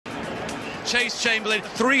Chase Chamberlain,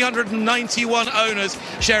 391 owners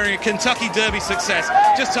sharing a Kentucky Derby success.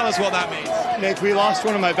 Just tell us what that means. Nick, we lost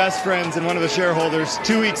one of my best friends and one of the shareholders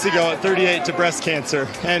 2 weeks ago at 38 to breast cancer.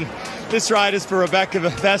 And this ride is for Rebecca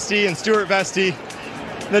Vesti and Stuart Vesti.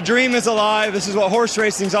 The dream is alive. This is what horse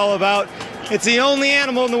racing is all about. It's the only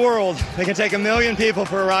animal in the world that can take 1 million people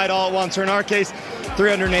for a ride all at once, or in our case,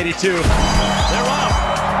 382. They're off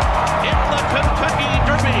in the Kentucky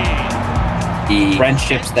Derby. The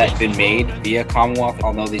friendships that have been made via Commonwealth,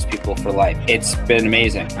 I'll know these people for life. It's been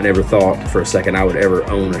amazing. I never thought for a second I would ever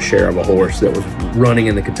own a share of a horse that was running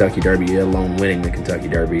in the Kentucky Derby, let alone winning the Kentucky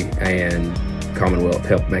Derby. And Commonwealth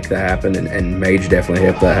helped make that happen, and Mage definitely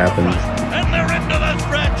helped that happen. And they're into the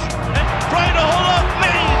stretch and trying to hold up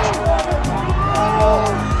Mage.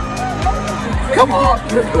 Come on!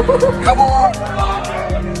 Come on!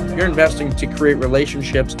 You're investing to create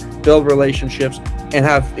relationships, build relationships, and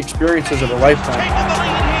have experiences of a lifetime. Taking the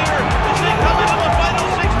lead here as they come into the final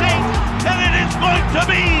 16, and it is going to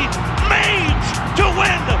be Mage to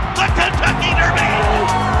win the Kentucky Derby.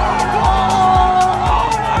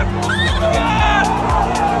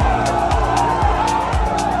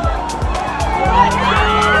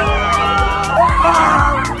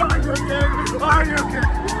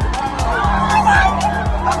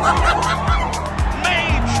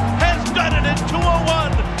 Mage has done it in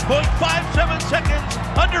 2:01.57 seconds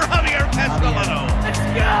under Javier Castellano. Let's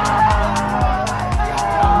go!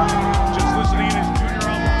 Just listening to his junior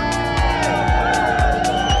album.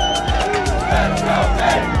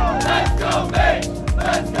 Let's go, Mage!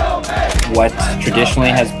 Let's go, Mage! What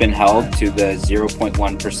traditionally has been held to the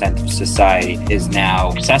 0.1% of society is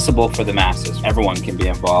now accessible for the masses. Everyone can be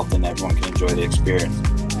involved and everyone can enjoy the experience.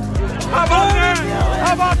 How about that?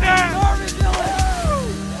 How about that?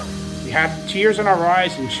 We had tears in our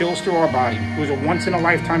eyes and chills through our body. It was a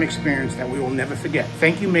once-in-a-lifetime experience that we will never forget.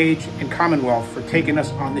 Thank you, Mage and Commonwealth, for taking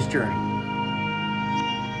us on this journey.